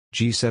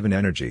G7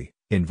 Energy,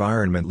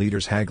 Environment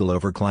leaders haggle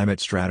over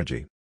climate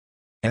strategy.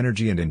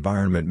 Energy and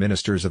environment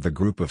ministers of the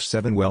Group of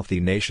 7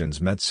 wealthy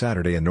nations met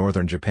Saturday in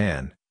northern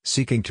Japan,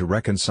 seeking to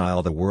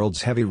reconcile the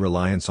world's heavy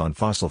reliance on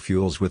fossil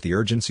fuels with the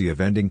urgency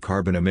of ending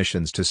carbon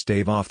emissions to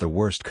stave off the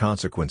worst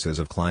consequences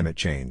of climate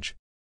change.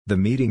 The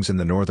meetings in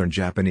the northern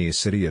Japanese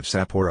city of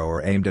Sapporo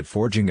are aimed at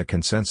forging a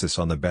consensus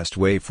on the best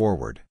way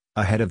forward,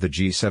 ahead of the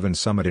G7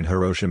 summit in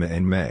Hiroshima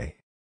in May.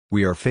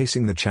 We are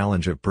facing the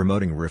challenge of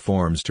promoting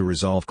reforms to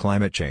resolve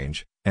climate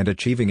change, and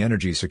achieving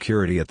energy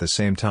security at the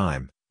same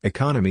time,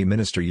 Economy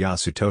Minister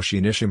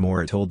Yasutoshi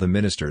Nishimura told the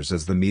ministers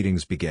as the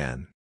meetings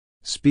began.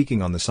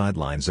 Speaking on the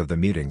sidelines of the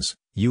meetings,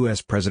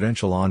 U.S.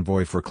 Presidential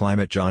Envoy for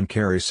Climate John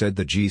Kerry said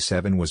the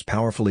G7 was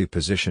powerfully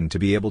positioned to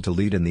be able to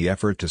lead in the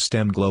effort to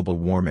stem global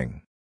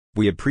warming.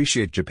 "We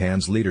appreciate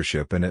Japan's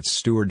leadership and its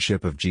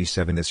stewardship of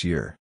G7 this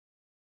year.